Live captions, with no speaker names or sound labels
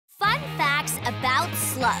facts about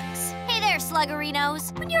slugs. Hey there,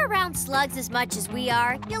 Sluggerinos. When you're around slugs as much as we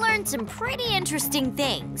are, you learn some pretty interesting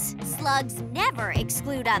things. Slugs never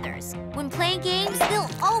exclude others. When playing games, they'll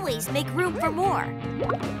always make room for more.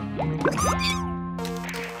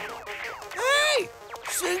 Hey!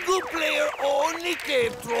 Single player only,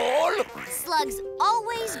 Cave Troll! Slugs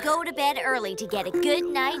always go to bed early to get a good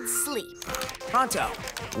night's sleep. Pronto,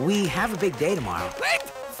 we have a big day tomorrow. Wait!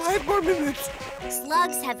 5 more minutes.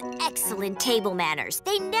 Slugs have excellent table manners.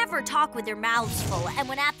 They never talk with their mouths full, and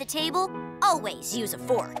when at the table, always use a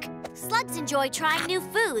fork. Slugs enjoy trying new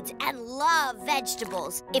foods and love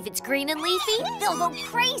vegetables. If it's green and leafy, they'll go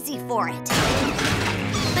crazy for it.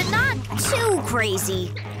 But not too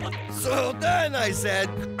crazy. So then I said,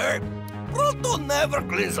 Proto never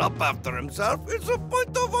cleans up after himself. It's a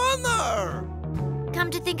point of honor. Come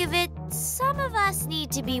to think of it, some of us need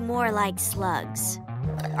to be more like slugs.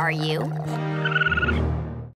 Are you?